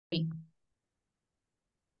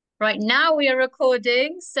Right now we are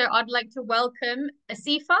recording, so I'd like to welcome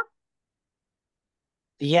Asifa.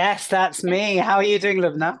 Yes, that's me. How are you doing,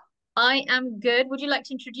 Lubna? I am good. Would you like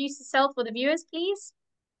to introduce yourself for the viewers, please?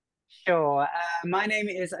 Sure. My name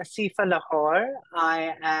is Asifa Lahore.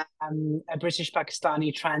 I am a British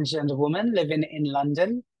Pakistani transgender woman living in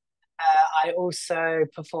London. I also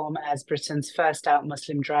perform as Britain's first out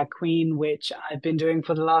Muslim drag queen, which I've been doing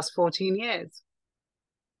for the last 14 years.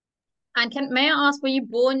 And can may I ask, were you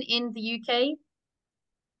born in the UK?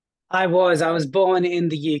 I was born in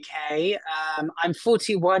the UK. I'm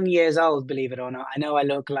 41 years old, believe it or not. I know I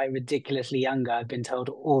look like ridiculously younger, I've been told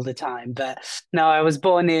all the time, but no, I was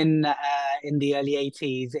born in the early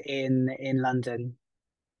 80s in London.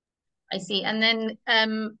 I see. And then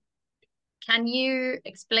can you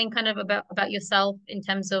explain kind of about yourself in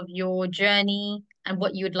terms of your journey and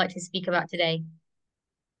what you would like to speak about today?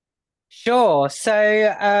 Sure.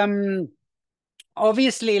 So,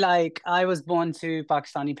 obviously, like I was born to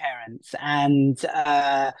Pakistani parents, and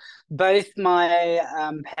both my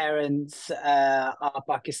parents are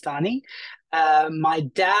Pakistani. My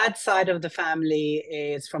dad's side of the family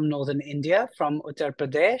is from northern India, from Uttar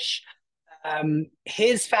Pradesh.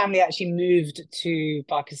 His family actually moved to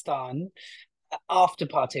Pakistan after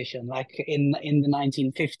partition, like in the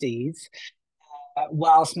 1950s,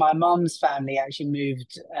 whilst my mom's family actually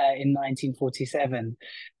moved in 1947.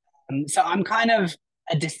 So I'm kind of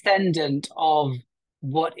a descendant of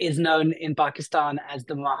what is known in Pakistan as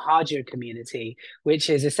the Mahajir community, which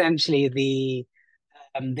is essentially the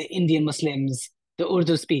Indian Muslims, the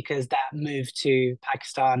Urdu speakers that moved to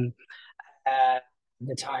Pakistan at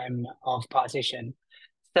the time of partition.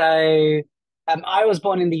 So I was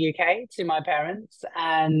born in the UK to my parents,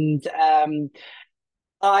 and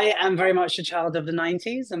I am very much a child of the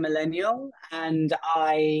 90s, a millennial, and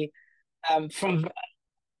I from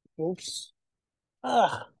oops.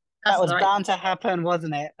 Ugh, that That's was all right. bound to happen,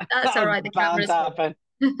 wasn't it? That's That all was right. The bound to camera's full. happen.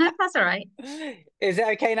 That's all right. Is it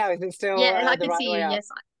okay now? Is it still Yeah, I the can right see way you. up? Yes.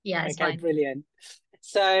 Yeah, it's Okay, fine. brilliant.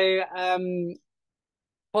 So,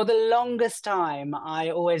 for the longest time,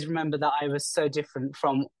 I always remember that I was so different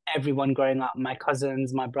from everyone growing up, my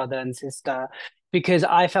cousins, my brother and sister, because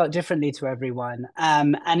I felt differently to everyone.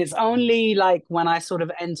 And it's only like when I sort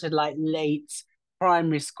of entered like late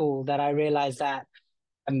primary school that I realized that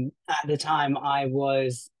at the time I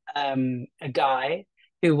was a guy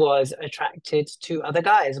who was attracted to other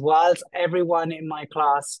guys, whilst everyone in my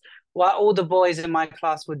class, while all the boys in my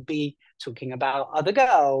class would be talking about other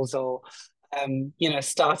girls or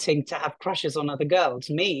starting to have crushes on other girls.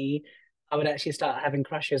 Me, I would actually start having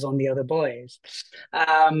crushes on the other boys.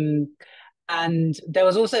 Um, and there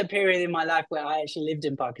was also a period in my life where I actually lived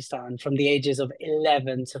in Pakistan from the ages of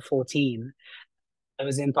 11 to 14. I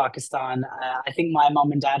was in Pakistan. I think my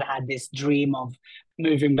mom and dad had this dream of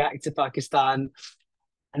moving back to Pakistan,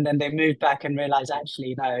 and then they moved back and realized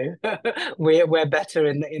actually no, we're better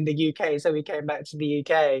in the UK, so we came back to the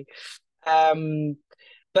UK. Um,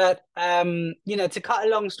 but to cut a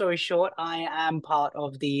long story short, I am part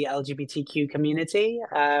of the LGBTQ community.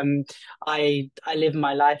 I live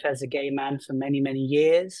my life as a gay man for many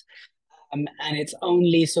years, and it's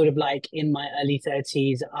only sort of like in my early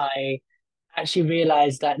 30s I actually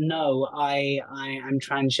realized that no, I am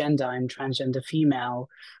transgender. I'm transgender female,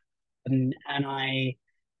 and I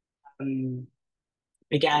um,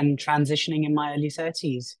 began transitioning in my early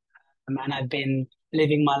 30s, and I've been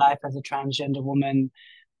living my life as a transgender woman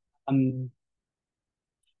um,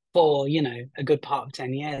 for a good part of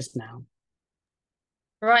 10 years now.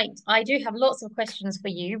 Right. I do have lots of questions for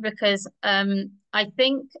you because I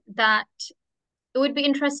think that it would be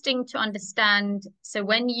interesting to understand. So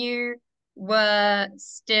when you were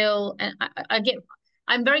still, and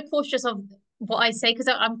I'm very cautious of what I say because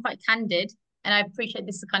I'm quite candid, and I appreciate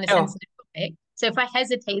this is a kind of Sure, sensitive topic. So if I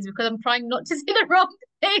hesitate, it's because I'm trying not to say the wrong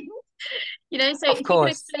thing. So of if you could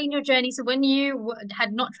course. explain your journey. So when you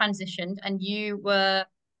had not transitioned and you were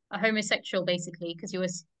a homosexual, basically, because you were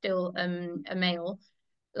still a male,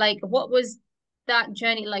 like what was that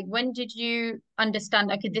journey like? When did you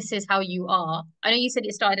understand, okay, this is how you are? I know you said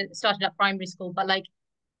it started at primary school, but like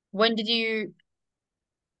when did you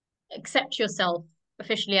accept yourself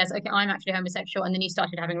officially as, okay, I'm actually homosexual, and then you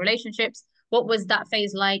started having relationships? What was that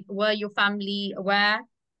phase like? Were your family aware?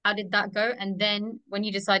 How did that go? And then when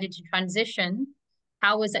you decided to transition,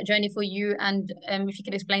 how was that journey for you? And if you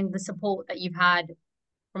could explain the support that you've had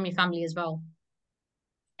from your family as well.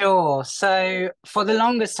 Sure. So for the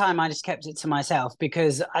longest time, I just kept it to myself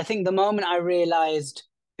because I think the moment I realized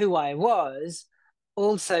who I was,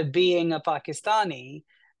 also being a Pakistani,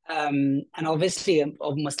 and obviously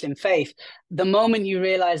of Muslim faith, the moment you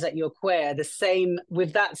realize that you're queer,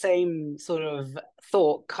 with that same sort of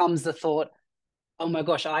thought comes the thought, oh my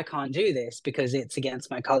gosh, I can't do this because it's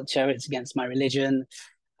against my culture, it's against my religion.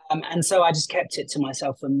 And so I just kept it to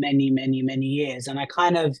myself for many, many, many years. And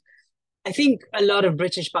I think a lot of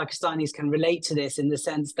British Pakistanis can relate to this in the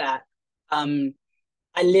sense that um,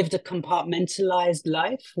 I lived a compartmentalized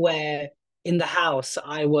life where in the house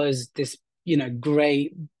I was this,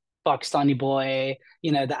 great Pakistani boy,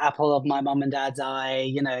 the apple of my mum and dad's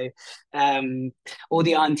eye, um, all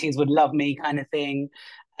the aunties would love me kind of thing.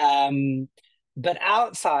 Um, but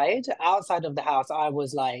outside of the house, I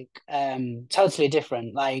was like totally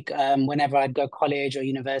different. Like whenever I'd go college or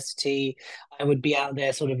university, I would be out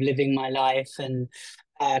there sort of living my life and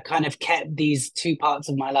kind of kept these two parts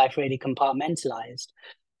of my life really compartmentalized.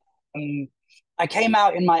 Um, I came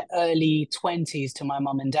out in my early 20s to my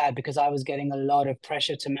mum and dad because I was getting a lot of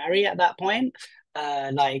pressure to marry at that point,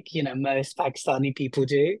 like, most Pakistani people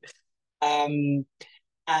do. Um,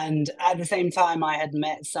 and at the same time, I had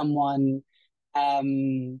met someone at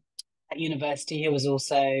university who was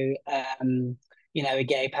also, a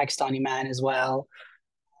gay Pakistani man as well.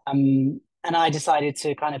 And I decided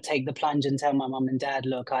to kind of take the plunge and tell my mum and dad,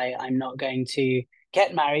 look, I'm not going to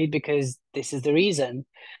get married because this is the reason.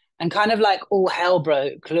 And kind of like all hell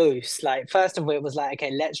broke loose. Like, first of all, it was like,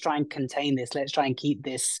 okay, let's try and contain this. Let's try and keep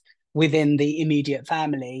this within the immediate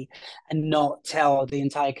family and not tell the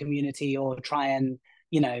entire community or try and,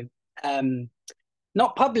 you know, um,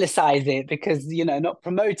 not publicize it because, not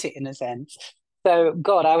promote it in a sense. So,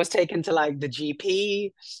 God, I was taken to like the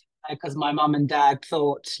GP because my mum and dad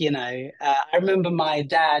thought, I remember my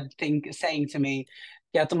dad saying to me,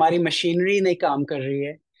 क्या तुम्हारी machinery नहीं काम कर रही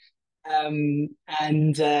है? Um,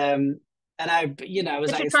 and um, and I was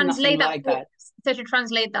So like, to it's nothing translate that like for that. so to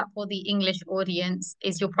translate that for the English audience,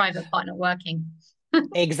 is your private partner working?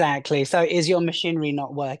 Exactly. So is your machinery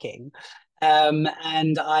not working?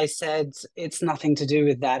 And I said, it's nothing to do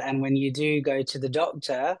with that. And when you do go to the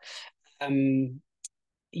doctor, um,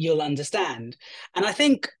 you'll understand. And I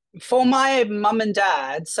think for my mum and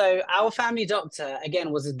dad, so our family doctor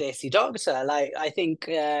again was a Desi doctor. Like I think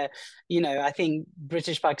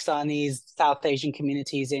British Pakistanis, South Asian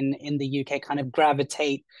communities in the UK kind of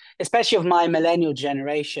gravitate, especially of my millennial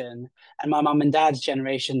generation and my mum and dad's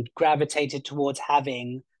generation, gravitated towards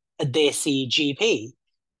having a Desi GP.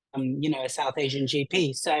 A South Asian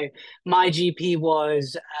GP. So my GP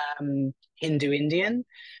was Hindu Indian.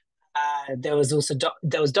 There was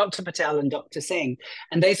Dr. Patel and Dr. Singh,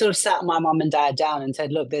 and they sort of sat my mum and dad down and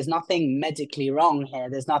said, "Look, there's nothing medically wrong here.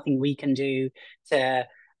 There's nothing we can do to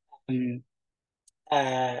um,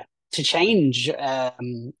 uh, change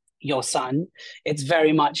your son. It's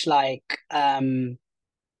very much like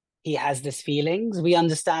he has this feelings. We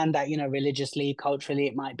understand that religiously, culturally,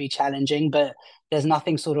 it might be challenging, but there's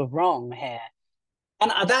nothing sort of wrong here."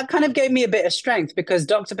 And that kind of gave me a bit of strength because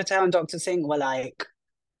Dr. Patel and Dr. Singh were like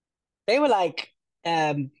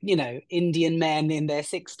Indian men in their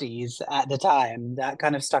 60s at the time. That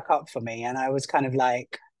kind of stuck up for me. And I was kind of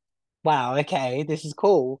like, wow, okay, this is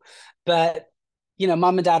cool. But,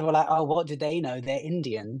 mum and dad were like, oh, what do they know? They're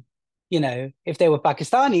Indian. If they were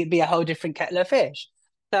Pakistani, it'd be a whole different kettle of fish.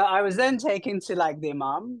 So I was then taken to like the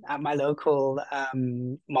imam at my local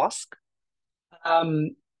mosque. Um,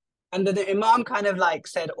 and the imam kind of like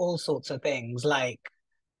said all sorts of things. Like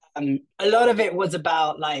a lot of it was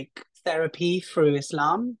about like therapy through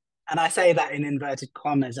Islam. And I say that in inverted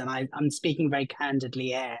commas, and I'm speaking very candidly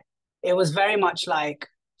here. It was very much like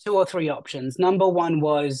two or three options. Number one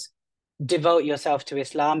was devote yourself to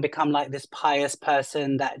Islam, become like this pious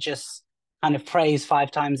person that just kind of prays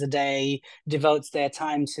 5 times a day, devotes their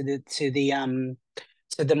time to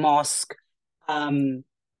the mosque. Um,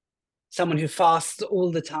 Someone who fasts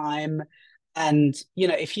all the time, and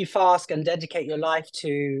if you fast and dedicate your life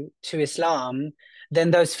to Islam,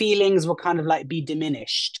 then those feelings will kind of like be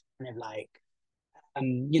diminished, kind of like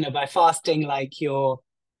by fasting, like your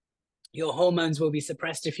hormones will be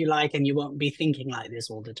suppressed, if you like, and you won't be thinking like this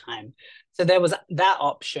all the time. So there was that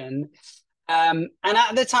option. And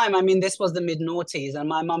at the time, I mean, this was the mid noughties, and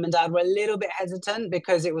my mum and dad were a little bit hesitant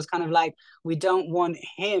because it was kind of like, we don't want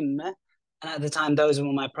him, and at the time, those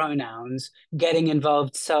were my pronouns, getting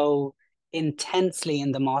involved so intensely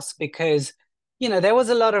in the mosque because, there was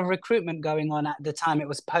a lot of recruitment going on at the time. It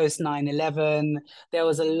was post 9/11. There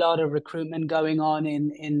was a lot of recruitment going on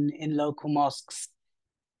in local mosques.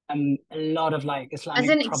 A lot of like As in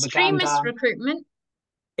Islamic extremist propaganda. recruitment?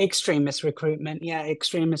 Extremist recruitment, yeah,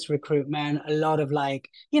 extremist recruitment, a lot of like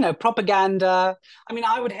propaganda. I mean,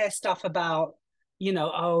 I would hear stuff about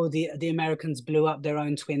oh, the Americans blew up their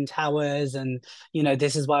own twin towers, and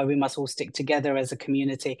this is why we must all stick together as a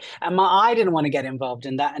community. And I didn't want to get involved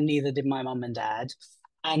in that, and neither did my mum and dad.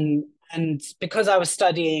 And because I was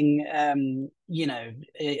studying, at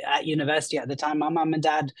university at the time, my mum and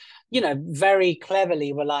dad, very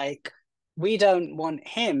cleverly were like, we don't want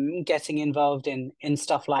him getting involved in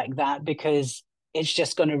stuff like that because it's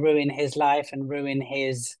just going to ruin his life and ruin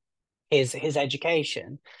his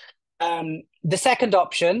education. The second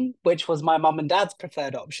option, which was my mum and dad's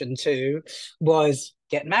preferred option too, was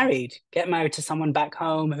get married. Get married to someone back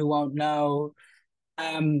home who won't know.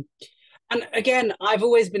 Um, and again, I've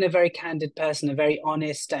always been a very candid person, a very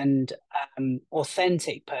honest and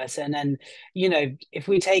authentic person. And, if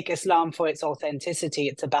we take Islam for its authenticity,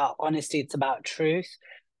 it's about honesty, it's about truth.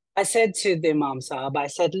 I said to the Imam Sahib, I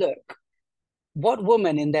said, look, what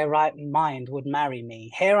woman in their right mind would marry me?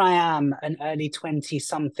 Here I am, an early 20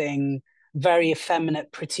 something, very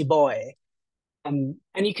effeminate, pretty boy. And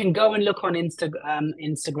you can go and look on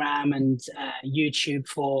Instagram and YouTube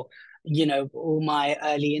for, all my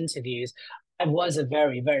early interviews. I was a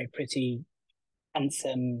very, very pretty,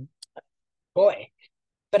 handsome boy.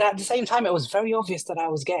 But at the same time, it was very obvious that I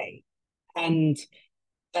was gay. And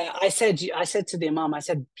I said to the Imam, I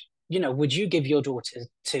said, would you give your daughter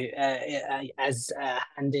to as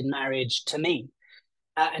hand in marriage to me?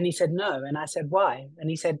 And he said no. And I said, why? And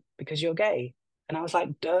he said, because you're gay. And I was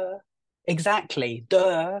like, duh, exactly,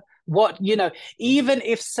 duh. What, even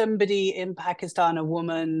if somebody in Pakistan, a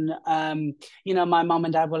woman, my mom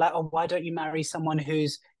and dad were like, oh, why don't you marry someone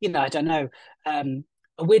who's, I don't know, a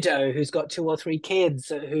widow who's got 2 or 3 kids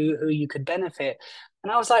who you could benefit.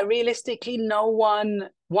 And I was like, realistically, no one,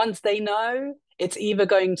 once they know, it's either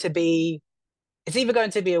going to be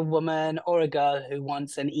a woman or a girl who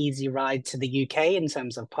wants an easy ride to the UK in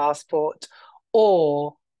terms of passport,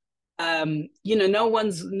 or no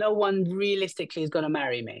one realistically is going to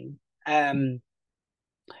marry me. And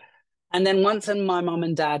then once my mom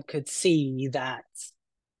and dad could see that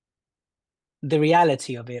the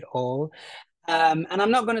reality of it all, and I'm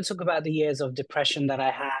not going to talk about the years of depression that I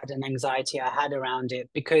had and anxiety I had around it,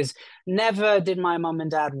 because never did my mom and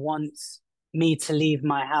dad want me to leave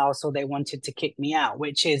my house, or they wanted to kick me out,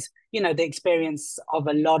 which is, the experience of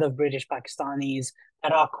a lot of British Pakistanis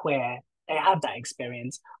that are queer. They have that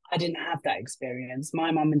experience. I didn't have that experience.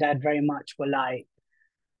 My mom and dad very much were like,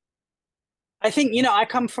 I think, I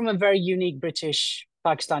come from a very unique British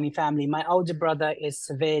Pakistani family. My older brother is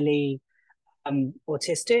severely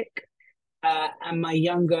autistic. And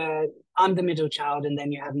I'm the middle child, and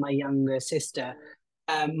then you have my younger sister.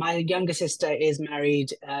 My younger sister is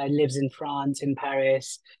married, lives in France, in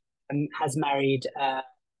Paris, has married a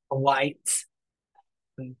white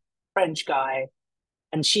French guy.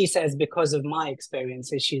 And she says because of my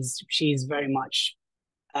experiences, she's very much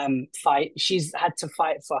she's had to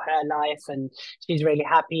fight for her life, and she's really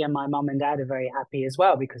happy, and my mom and dad are very happy as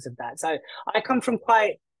well because of that. So I come from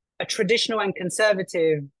quite a traditional and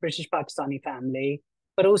conservative British Pakistani family,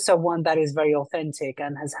 but also one that is very authentic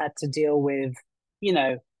and has had to deal with,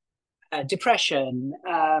 depression,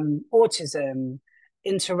 autism,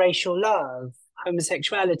 interracial love,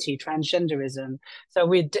 homosexuality, transgenderism. So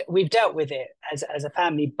we've dealt with it as a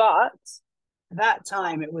family. But that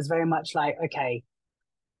time it was very much like, okay,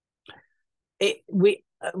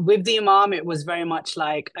 with the Imam, it was very much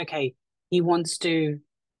like, okay, he wants to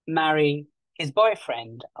marry his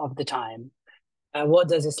boyfriend of the time. What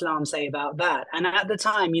does Islam say about that? And at the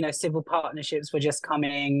time, civil partnerships were just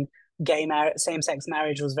coming. Same-sex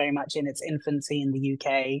marriage was very much in its infancy in the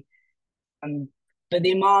UK. But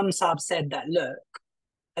the Imam Sahib said that, look,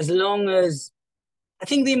 as long as, I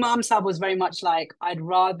think the Imam Sahib was very much like, I'd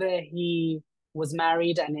rather he was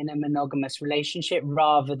married and in a monogamous relationship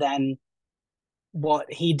rather than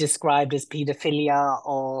what he described as paedophilia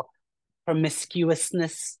or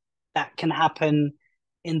promiscuousness that can happen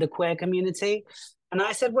in the queer community. And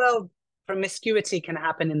I said, well, promiscuity can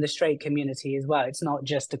happen in the straight community as well. It's not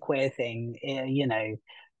just a queer thing.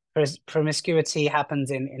 Promiscuity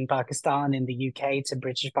happens in Pakistan, in the UK, to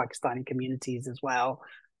British Pakistani communities as well.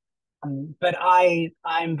 But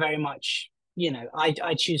I'm very much,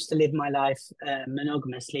 I choose to live my life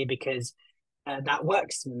monogamously because that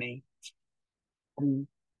works for me.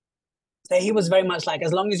 So he was very much like,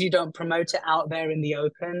 as long as you don't promote it out there in the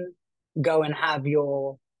open, go and have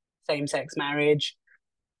your same-sex marriage.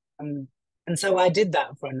 And so I did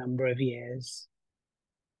that for a number of years.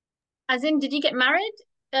 As in, did you get married?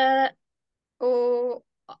 Or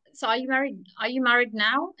so are you married? Are you married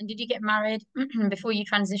now? And did you get married before you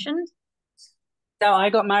transitioned? So I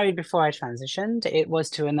got married before I transitioned. It was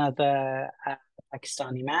to another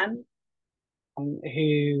Pakistani man.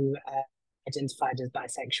 who identified as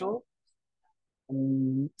bisexual.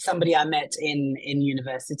 Somebody I met in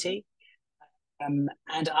university.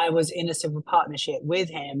 And I was in a civil partnership with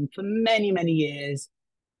him for many, many years,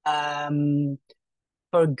 for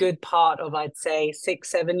a good part of, I'd say, 6,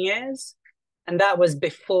 7 years. And that was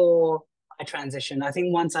before I transitioned. I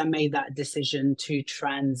think once I made that decision to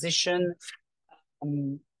transition,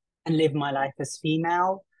 and live my life as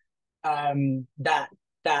female, that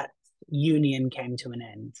union came to an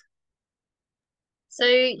end. So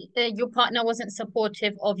your partner wasn't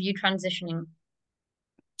supportive of you transitioning?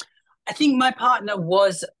 I think my partner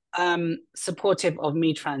was supportive of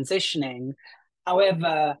me transitioning.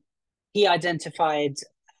 However, he identified,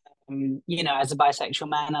 as a bisexual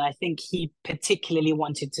man, and I think he particularly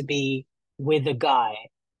wanted to be with a guy.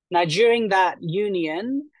 Now, during that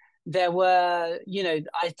union, there were,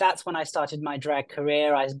 that's when I started my drag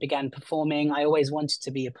career. I began performing. I always wanted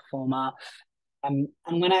to be a performer. And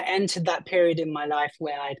when I entered that period in my life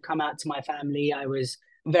where I'd come out to my family, I was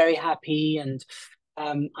very happy, and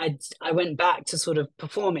I went back to sort of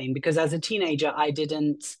performing, because as a teenager, I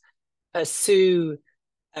didn't pursue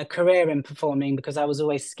a career in performing because I was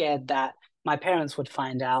always scared that my parents would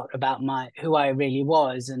find out about who I really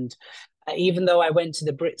was. And even though I went to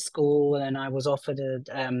the Brit school and I was offered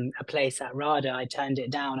a place at RADA, I turned it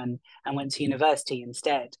down and went to university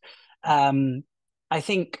instead. I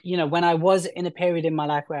think, when I was in a period in my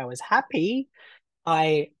life where I was happy,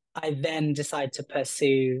 I then decided to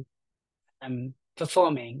pursue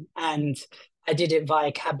performing, and I did it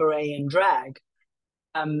via cabaret and drag.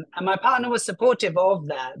 And my partner was supportive of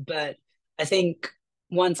that, but I think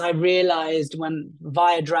once I realized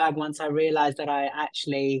that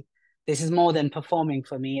this is more than performing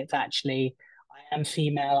for me. It's actually, I am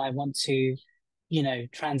female. I want to,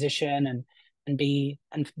 transition and be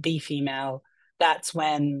female. That's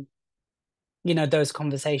when, those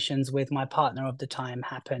conversations with my partner of the time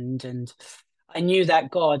happened. And I knew that,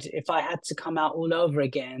 God, if I had to come out all over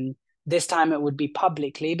again, this time it would be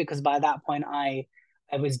publicly, because by that point I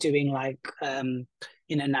was doing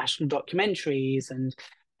national documentaries, and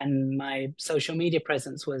my social media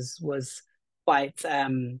presence was quite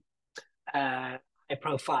high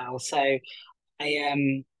profile. So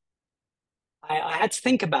I had to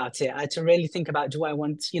think about it. I had to really think about, do I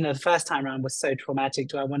want, the first time around was so traumatic.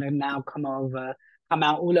 Do I want to now come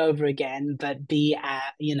out all over again, but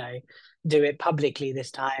do it publicly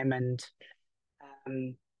this time? And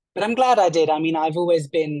but I'm glad I did. I mean, I've always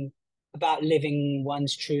been about living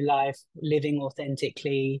one's true life, living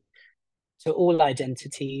authentically to all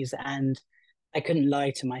identities, and I couldn't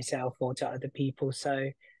lie to myself or to other people.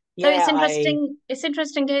 So So it's yeah, interesting. It's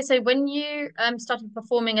interesting to hear. So when you started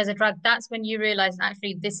performing as a drag, that's when you realized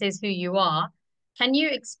actually this is who you are. Can you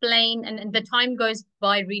explain? And the time goes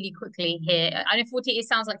by really quickly here. I know 40. It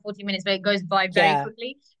sounds like 40 minutes, but it goes by very yeah,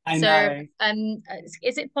 quickly. I So know.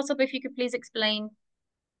 is it possible if you could please explain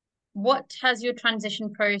what has your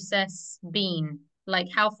transition process been? Like,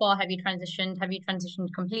 how far have you transitioned? Have you transitioned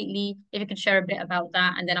completely? If you could share a bit about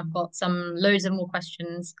that, and then I've got some loads of more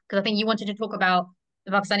questions because I think you wanted to talk about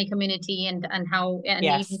the Pakistani community and how and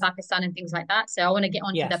even Yes, Pakistan and things like that. So I want to get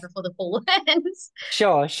onto that yes. before the call ends.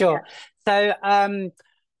 Sure, Yeah. sure. So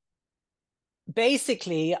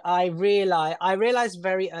basically I realized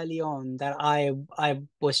very early on that I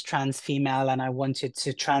was trans female, and I wanted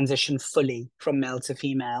to transition fully from male to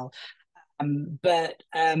female. But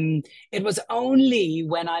it was only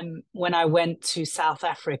when I went to South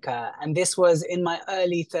Africa, and this was in my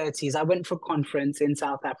early 30s. I went for a conference in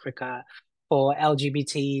South Africa for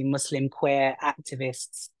LGBT Muslim queer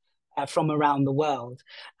activists from around the world,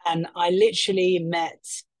 and I literally met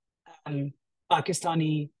um,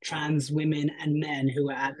 Pakistani trans women and men who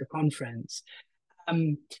were at the conference.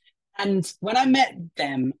 Um, and when I met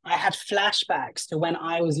them, I had flashbacks to when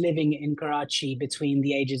I was living in Karachi between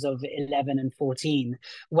the ages of 11 and 14,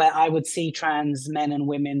 where I would see trans men and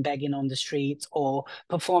women begging on the streets or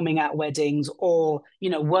performing at weddings or,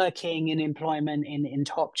 working in employment in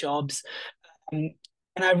top jobs. Um,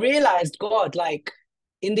 and I realized, God, like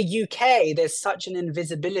in the UK, there's such an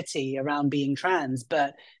invisibility around being trans,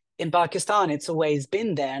 but in Pakistan, it's always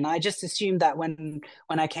been there. And I just assumed that when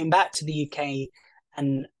I came back to the UK,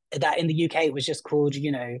 and that in the UK it was just called,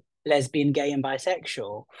 lesbian, gay, and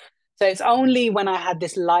bisexual. So it's only when I had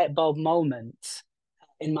this light bulb moment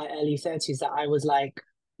in my early 30s that I was like,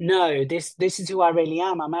 no, this is who I really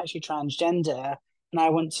am. I'm actually transgender, and I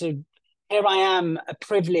want to. Here I am, a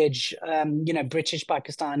privileged, British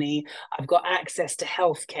Pakistani. I've got access to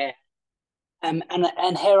healthcare. And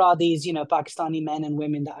here are these, Pakistani men and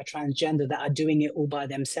women that are transgender that are doing it all by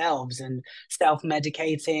themselves and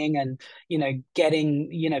self-medicating and,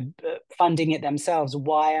 getting, funding it themselves.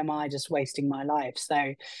 Why am I just wasting my life? So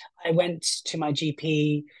I went to my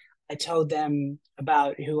GP. I told them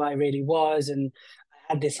about who I really was, and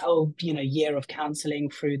I had this whole, year of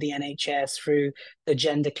counseling through the NHS, through the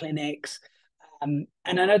gender clinics. And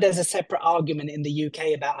I know there's a separate argument in the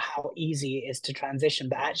UK about how easy it is to transition,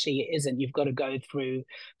 but actually it isn't. You've got to go through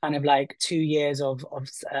kind of like 2 years of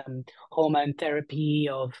hormone therapy,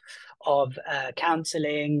 of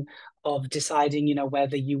counseling, of deciding,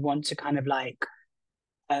 whether you want to kind of like.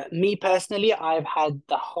 Me personally, I've had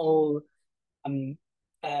the whole um,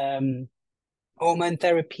 um, hormone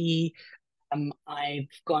therapy. I've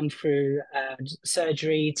gone through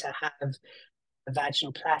surgery to have a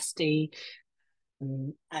vaginoplasty.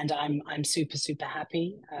 And I'm super super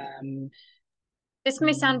happy. This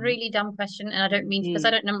may sound mm, really dumb question, and I don't mean because I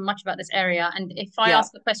mm, don't know much about this area. And if I yeah,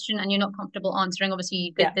 ask a question and you're not comfortable answering,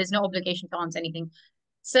 obviously yeah. there's no obligation to answer anything.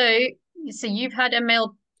 So, so you've had a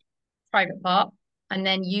male private part, and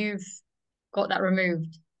then you've got that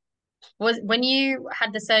removed. Was when you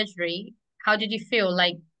had the surgery, how did you feel?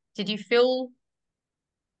 Like, did you feel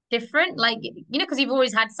different? Like, because you've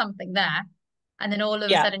always had something there, and then all of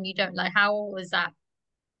a Yeah. sudden you don't. Like, how was that?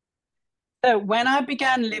 So when I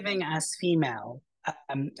began living as female,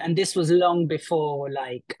 and this was long before,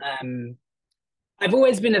 like, I've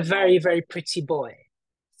always been a very, very pretty boy.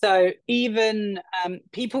 So even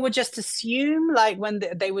people would just assume, like, when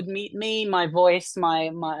they would meet me, my voice, my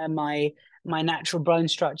natural bone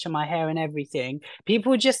structure, my hair, and everything, people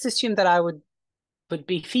would just assume that I would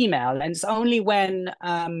be female. And it's only when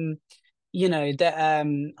that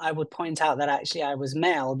I would point out that actually I was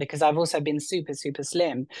male, because I've also been super, super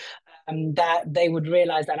slim, that they would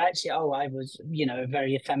realize that actually, oh, I was, a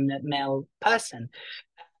very effeminate male person.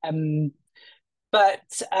 Um,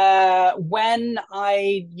 but when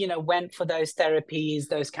I, went for those therapies,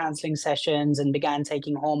 those counseling sessions, and began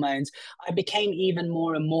taking hormones, I became even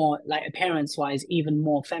more and more, like appearance-wise, even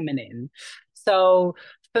more feminine. So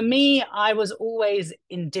for me, I was always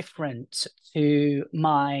indifferent to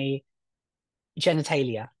my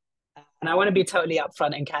genitalia. And I want to be totally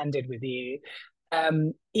upfront and candid with you.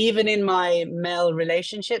 Even in my male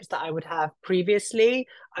relationships that I would have previously,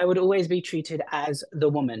 I would always be treated as the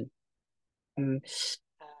woman. Um,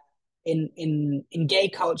 in gay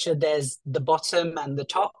culture, there's the bottom and the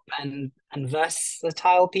top, and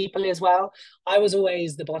versatile people as well. I was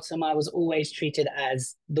always the bottom. I was always treated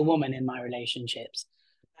as the woman in my relationships.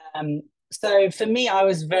 Um, so for me, I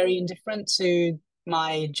was very indifferent to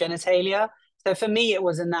my genitalia. So for me, it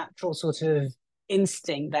was a natural sort of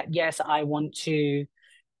instinct that yes, I want to,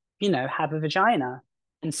 have a vagina.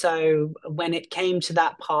 And so when it came to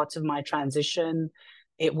that part of my transition,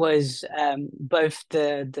 it was both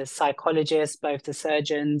the psychologists, both the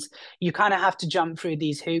surgeons. You kind of have to jump through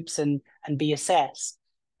these hoops and be assessed.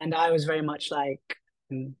 And I was very much like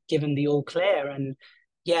given the all clear. And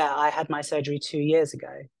yeah, I had my surgery 2 years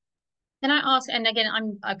ago. Can I ask, and again,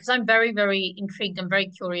 I'm because I'm very, very intrigued and very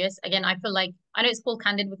curious. Again, I feel like I know it's called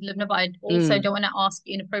Candid with Livna, but I also Mm. don't want to ask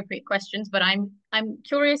you inappropriate questions. But I'm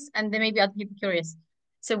curious, and there may be other people curious.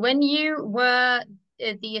 So when you were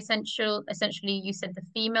essentially, you said the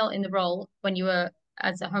female in the role when you were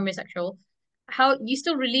as a homosexual, how you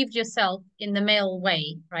still relieved yourself in the male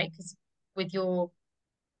way, right? Because with your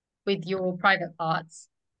with your private parts.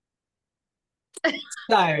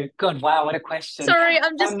 So, God, wow, what a question. Sorry,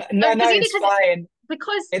 I'm just No, no, because it's fine.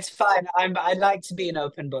 because It's fine. I like to be an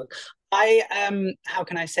open book. How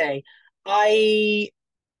can I say? I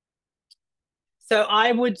so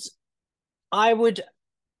I would I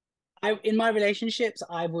in my relationships,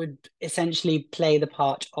 I would essentially play the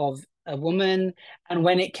part of a woman. And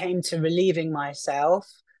when it came to relieving myself,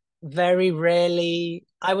 very rarely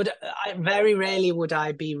would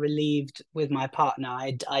I be relieved with my partner.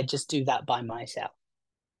 I'd just do that by myself.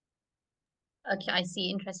 Okay, I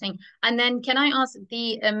see. Interesting. And then can I ask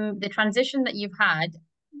the transition that you've had?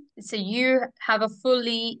 So you have a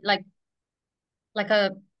fully like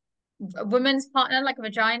a woman's partner, like a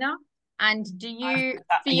vagina, and do you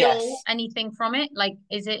feel Yes. anything from it? Like,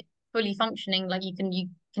 is it fully functioning? Like you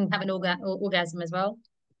can have an orgasm as well?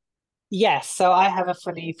 Yes, so I have a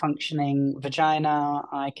fully functioning vagina.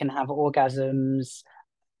 I can have orgasms.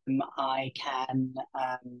 I can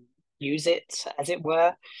use it, as it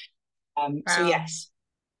were. So Wow. yes,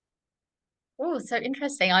 Oh, so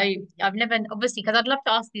interesting. I've never obviously because I'd love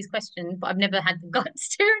to ask these questions, but I've never had the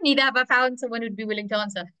guts to. Neither have I found someone who'd be willing to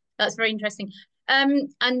answer. That's very interesting.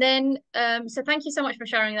 And then, so thank you so much for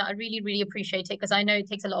sharing that. I really, really appreciate it because I know it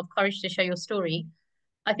takes a lot of courage to share your story.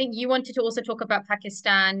 I think you wanted to also talk about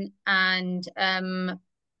Pakistan and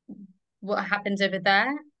what happens over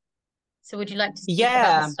there. So would you like to speak about the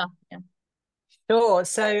Yeah, stuff? Yeah. sure.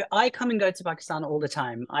 So I come and go to Pakistan all the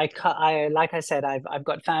time. Like I said, I've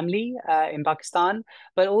got family in Pakistan,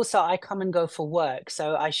 but also I come and go for work.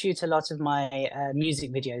 So I shoot a lot of my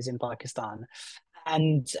music videos in Pakistan,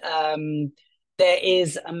 and there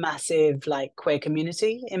is a massive like queer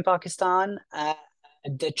community in Pakistan.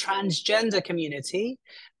 The transgender community,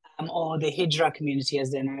 or the Hijra community,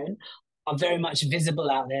 as they're known, are very much visible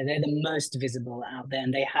out there. They're the most visible out there,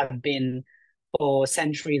 and they have been for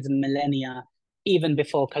centuries and millennia, even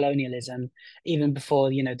before colonialism, even before,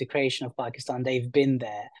 the creation of Pakistan. They've been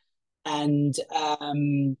there. And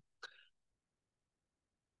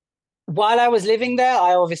while I was living there,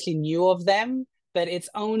 I obviously knew of them, but it's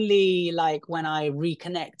only like when I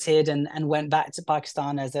reconnected and went back to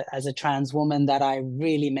Pakistan as a trans woman that I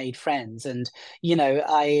really made friends. And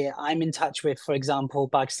I'm in touch with, for example,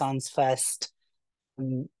 Pakistan's first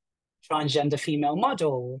um, transgender female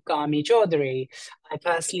model, Gami Chaudhary. I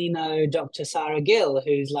personally know Dr. Sarah Gill,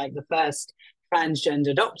 who's like the first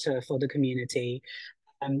transgender doctor for the community.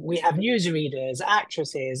 We have newsreaders,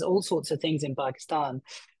 actresses, all sorts of things in Pakistan,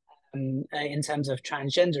 in terms of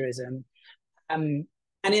transgenderism. Um,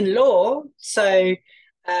 and in law, so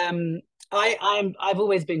um, I've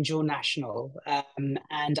always been dual national,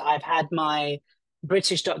 and I've had my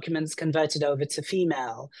British documents converted over to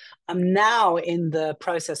female. I'm now in the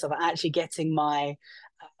process of actually getting my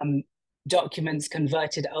um, documents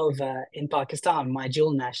converted over in Pakistan, my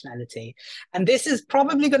dual nationality. And this is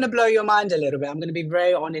probably going to blow your mind a little bit. I'm going to be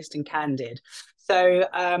very honest and candid. So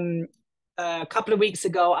a couple of weeks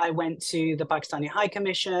ago, I went to the Pakistani High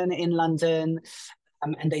Commission in London,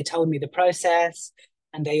 and they told me the process.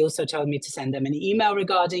 And they also told me to send them an email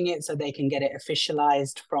regarding it so they can get it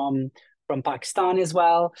officialized from Pakistan as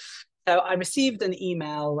well. So I received an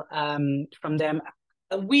email from them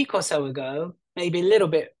a week or so ago, maybe a little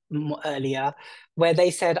bit earlier, where they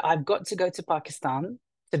said, I've got to go to Pakistan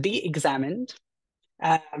to be examined,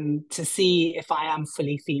 to see if I am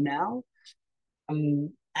fully female.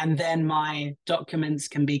 And then my documents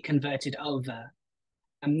can be converted over.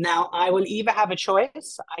 Now, I will either have a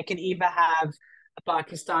choice. I can either have a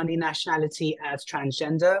Pakistani nationality as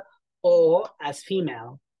transgender or as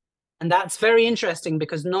female. And that's very interesting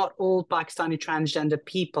because not all Pakistani transgender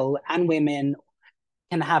people and women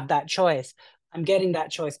can have that choice. I'm getting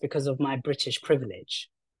that choice because of my British privilege.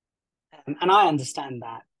 And I understand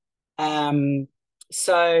that.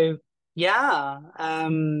 So yeah,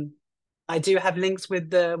 I do have links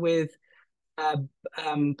with uh,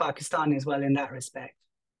 Pakistan as well in that respect.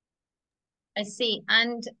 I see.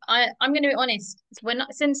 And I'm going to be honest,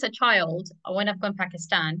 since a child, when I've gone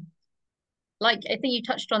Pakistan, like I think you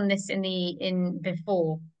touched on this in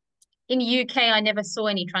before. In UK, I never saw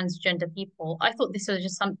any transgender people. I thought this was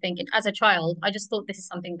just something, as a child, I just thought this is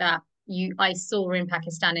something that I saw in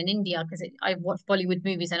Pakistan and India because I watched Bollywood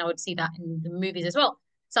movies and I would see that in the movies as well.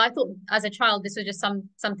 So I thought as a child, this was just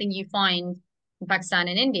something you find in Pakistan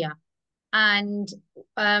and India. And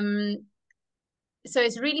um, so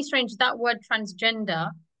it's really strange that word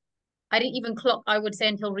transgender. I didn't even clock, I would say,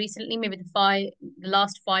 until recently, maybe the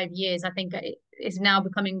last 5 years. I think it is now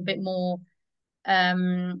becoming a bit more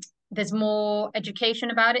there's more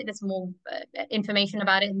education about it, there's more information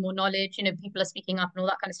about it and more knowledge, people are speaking up and all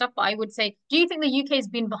that kind of stuff. But I would say, do you think the UK has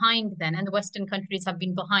been behind then and the Western countries have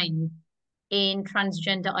been behind in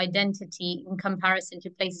transgender identity in comparison to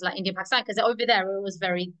places like India, Pakistan? Because over there it was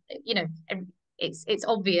very, it's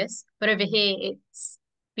obvious, but over here it's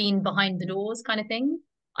been behind the doors kind of thing.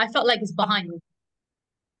 I felt like it's behind.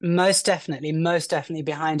 Most definitely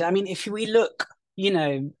behind. I mean, if we look,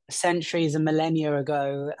 centuries and millennia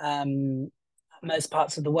ago, most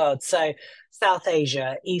parts of the world. So South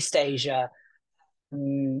Asia, East Asia,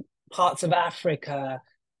 parts of Africa,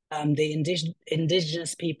 the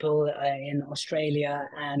indigenous people in Australia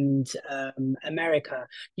and America.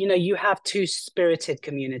 You have two-spirited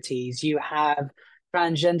communities. You have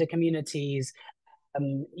transgender communities.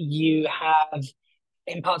 You have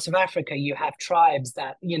in parts of Africa, you have tribes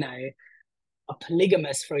that are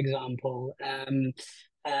polygamous, for example,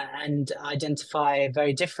 and identify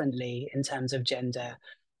very differently in terms of gender.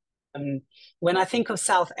 When I think of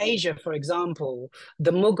South Asia, for example,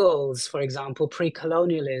 the Mughals, for example,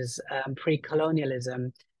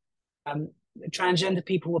 pre-colonialism, um, transgender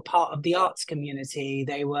people were part of the arts community.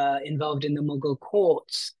 They were involved in the Mughal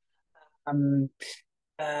courts. Um,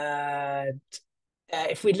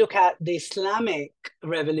 if we look at the Islamic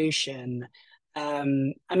revolution, I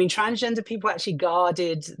mean, transgender people actually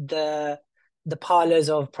guarded the parlors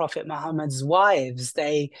of Prophet Muhammad's wives.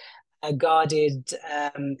 They guarded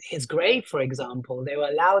his grave, for example. They were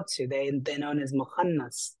allowed to. They're known as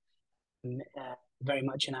mukhannas, very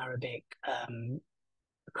much in Arabic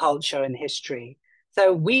culture and history.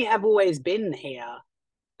 So we have always been here,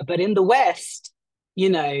 but in the West,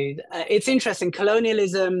 it's interesting.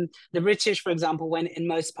 Colonialism, the British, for example, went in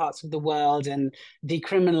most parts of the world and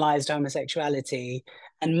decriminalized homosexuality,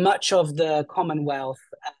 and much of the Commonwealth,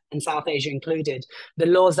 and South Asia included, the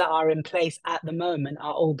laws that are in place at the moment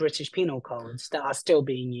are all British penal codes that are still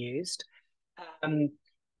being used. Um,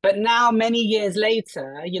 but now, many years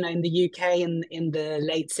later, in the UK in the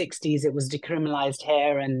late 60s, it was decriminalized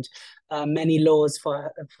here, and many laws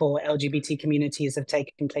for LGBT communities have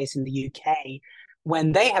taken place in the UK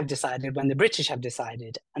when the British have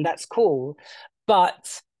decided, and that's cool.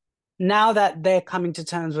 But now that they're coming to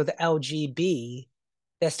terms with LGB,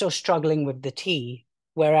 they're still struggling with the T,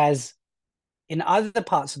 whereas in other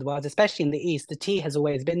parts of the world, especially in the East, the T has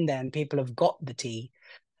always been there and people have got the T.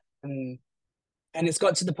 And it's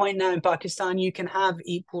got to the point now in Pakistan, you can have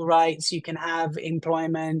equal rights, you can have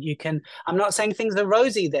employment, I'm not saying things are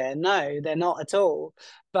rosy there. No, they're not at all.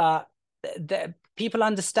 But people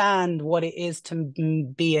understand what it is to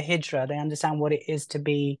be a hijra. They understand what it is to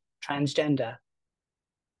be transgender.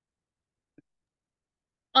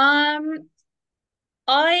 Um,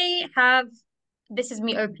 I have, this is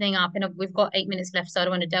me opening up, and we've got 8 minutes left, so I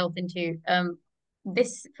don't want to delve into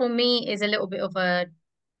this. For me is a little bit of a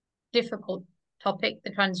difficult topic, the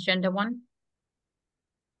transgender one.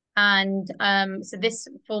 And so this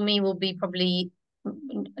for me will be probably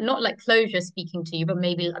not like closure speaking to you, but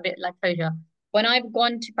maybe a bit like closure. When I've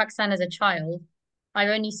gone to Pakistan as a child, I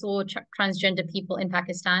only saw transgender people in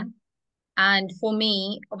Pakistan. And for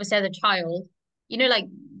me, obviously as a child, like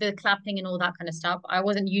the clapping and all that kind of stuff, I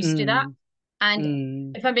wasn't used to that. Mm, And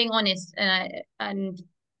mm, if I'm being honest,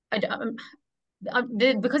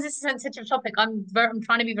 because it's a sensitive topic, I'm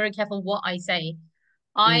trying to be very careful what I say.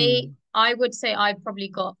 I mm, I would say I probably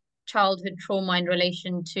got childhood trauma in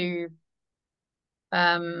relation to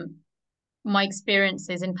um my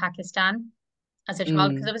experiences in Pakistan as a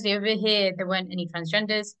child, because mm, obviously over here there weren't any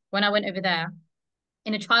transgenders. When I went over there,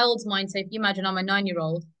 in a child's mind, so if you imagine I'm a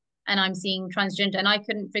 9-year-old and I'm seeing transgender and I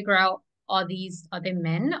couldn't figure out, are they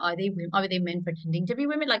men? Are they men pretending to be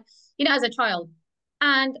women? Like, as a child.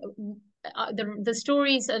 And the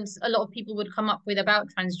stories a lot of people would come up with about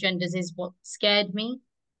transgenders is what scared me.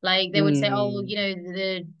 Like they would say, oh,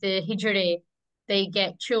 mm, the hijre, they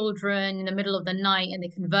get children in the middle of the night and they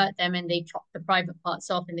convert them and they chop the private parts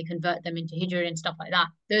off and they convert them into hijra and stuff like that.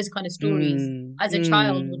 Those kind of stories mm, as a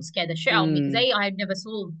child would mm, scare the shit out of me because mm, A, I had never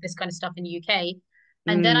saw this kind of stuff in the UK.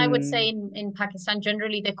 And then I would say mm. in Pakistan,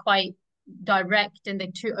 generally they're quite direct and they're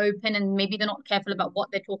too open and maybe they're not careful about what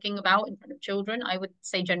they're talking about in front of children. I would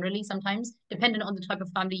say generally sometimes, depending on the type of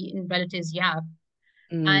family and relatives you have.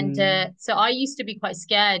 And Mm, so I used to be quite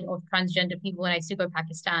scared of transgender people when I used to go to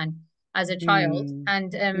Pakistan as a child. mm,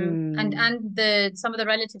 And the some of the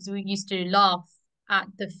relatives we used to laugh at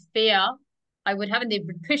the fear I would have, and they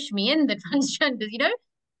would push me in the transgenders.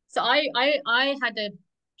 So I had a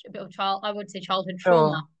bit of I would say childhood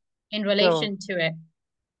trauma sure, in sure. relation to it.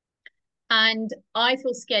 And I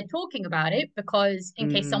feel scared talking about it because in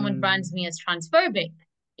case someone brands Mm, me as transphobic,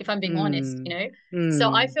 if I'm being honest. mm,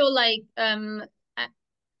 So I mm. feel like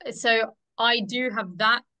so I do have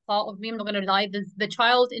that part of me. I'm not going to lie. The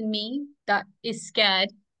child in me that is scared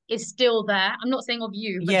is still there. I'm not saying of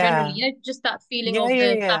you, but generally, Yeah, just that feeling yeah, of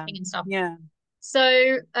yeah, the yeah, clapping and stuff. yeah.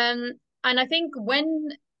 So, and I think when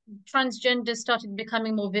transgender started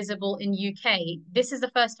becoming more visible in UK, this is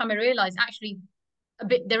the first time I realized actually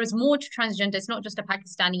there is more to transgender. It's not just a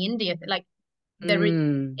Pakistani India. Like there is,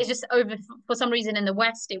 Mm, it's just over for some reason in the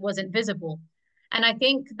West it wasn't visible. And I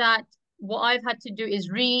think that what I've had to do is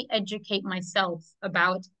re-educate myself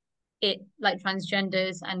about it, like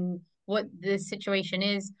transgenders and what the situation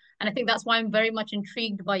is. And I think that's why I'm very much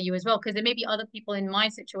intrigued by you as well, because there may be other people in my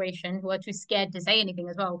situation who are too scared to say anything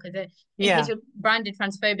as well. Because in case yeah. you're branded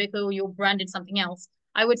transphobic or you're branded something else,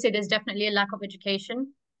 I would say there's definitely a lack of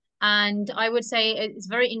education. And I would say it's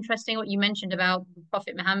very interesting what you mentioned about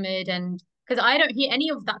Prophet Muhammad, and because I don't hear any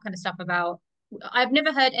of that kind of stuff about. I've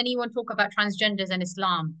never heard anyone talk about transgenders and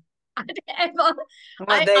Islam. Ever. Well,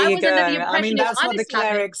 I there I you was go. under the I mean, impression it's that's what the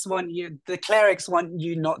un-Islamic. clerics want you. The clerics want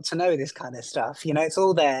you not to know this kind of stuff. It's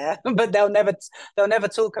all there, but they'll never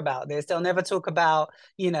talk about this. They'll never talk about,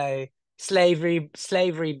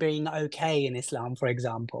 slavery being okay in Islam, for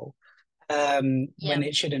example, when Yeah.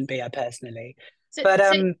 it shouldn't be, personally. So, But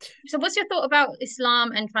so, so what's your thought about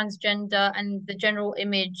Islam and transgender and the general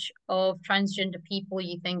image of transgender people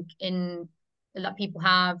you think in that people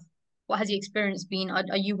have? What has your experience been?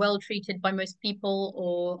 Are you well treated by most people,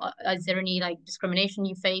 or is there any like discrimination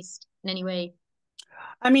you faced in any way?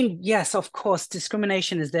 I mean, yes, of course,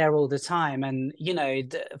 discrimination is there all the time. And,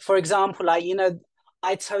 for example,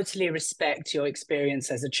 I totally respect your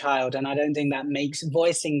experience as a child. And I don't think that makes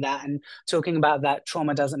voicing that and talking about that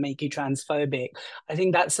trauma doesn't make you transphobic. I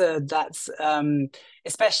think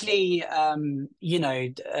especially,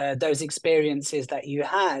 those experiences that you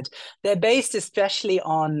had, they're based especially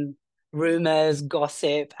on rumors,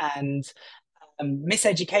 gossip, and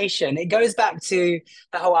miseducation. It goes back to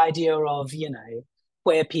the whole idea of,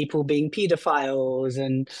 queer people being pedophiles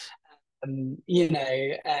and um, you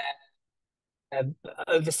know uh,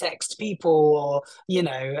 oversexed people, or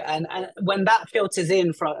and when that filters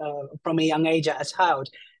in from a young age as a child,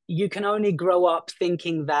 you can only grow up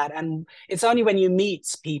thinking that, and it's only when you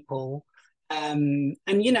meet people. And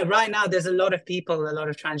right now there's a lot of people, a lot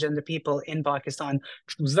of transgender people in Pakistan,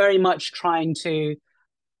 very much trying to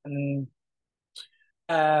um,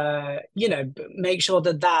 make sure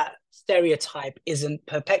that that stereotype isn't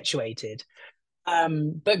perpetuated.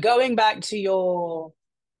 But going back to your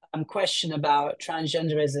question about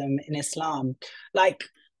transgenderism in Islam, like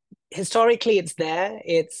historically, it's there.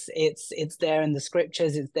 It's there in the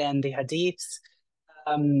scriptures. It's there in the hadiths.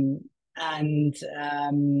 Um, and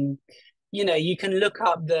you can look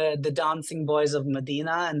up the dancing boys of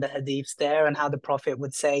Medina and the hadiths there, and how the Prophet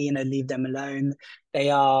would say, leave them alone. They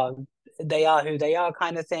are they are who they are,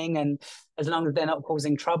 kind of thing. And as long as they're not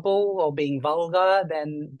causing trouble or being vulgar,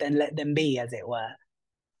 then let them be, as it were.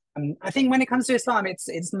 I think when it comes to Islam,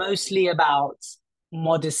 it's mostly about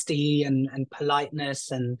modesty and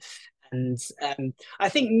politeness and I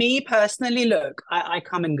think me personally, look, I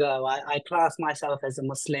come and go. I class myself as a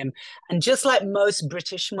Muslim, and just like most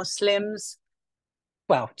British Muslims,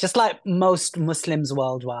 well, just like most Muslims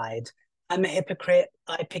worldwide, I'm a hypocrite.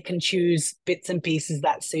 I pick and choose bits and pieces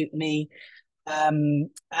that suit me, um,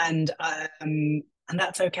 and um, and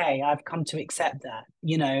that's okay. I've come to accept that,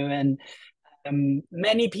 and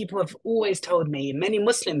many people have always told me, many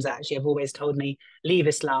Muslims actually have always told me, leave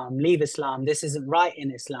Islam, this isn't right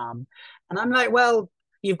in Islam. And I'm like, well,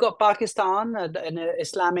 you've got Pakistan, an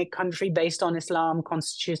Islamic country based on Islam,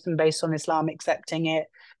 constitution based on Islam, accepting it.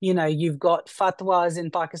 You've got fatwas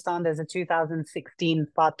in Pakistan. There's a 2016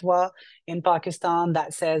 fatwa in Pakistan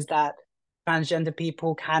that says that transgender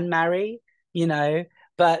people can marry,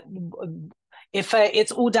 but if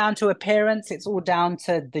it's all down to appearance, it's all down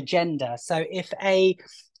to the gender. So if a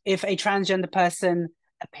transgender person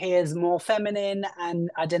appears more feminine and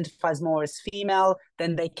identifies more as female,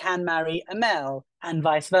 then they can marry a male, and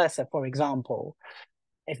vice versa, for example,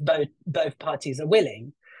 if both parties are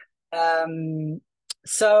willing. Um,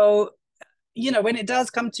 so when it does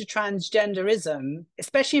come to transgenderism,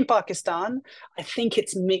 especially in Pakistan, I think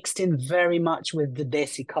it's mixed in very much with the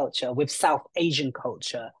Desi culture, with South Asian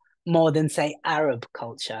culture, more than, say, Arab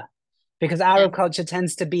culture. Because Yeah. Arab culture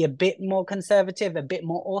tends to be a bit more conservative, a bit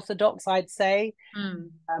more orthodox, I'd say.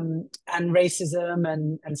 Mm. And racism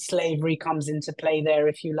and slavery comes into play there,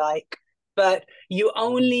 if you like. But you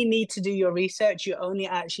only need to do your research. You only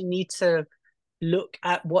actually need to look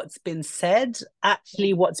at what's been said, Yeah.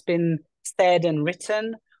 actually what's been said and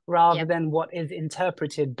written, Yeah. rather than what is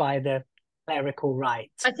interpreted by the clerical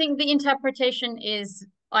right. I think the interpretation is,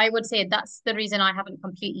 I would say that's the reason I haven't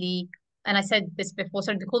completely, and I said this before,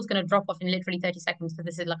 so the call's going to drop off in literally 30 seconds. So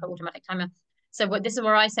this is like an automatic timer. So this is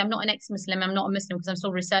where I say I'm not an ex-Muslim, I'm not a Muslim because I'm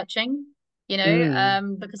still researching,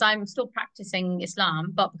 Mm, because I'm still practicing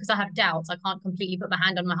Islam, but because I have doubts, I can't completely put my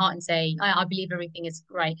hand on my heart and say, I believe everything is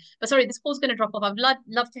right. But sorry, this call's going to drop off. I'd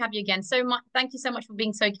love to have you again. So much, thank you so much for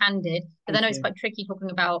being so candid, because I know thank it's you. quite tricky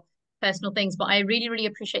talking about personal things, but I really, really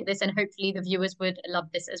appreciate this, and hopefully the viewers would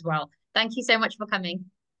love this as well. Thank you so much for coming.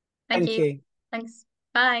 Thank Thank you. you. Thanks.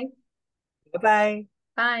 Bye. Bye bye.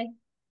 Bye.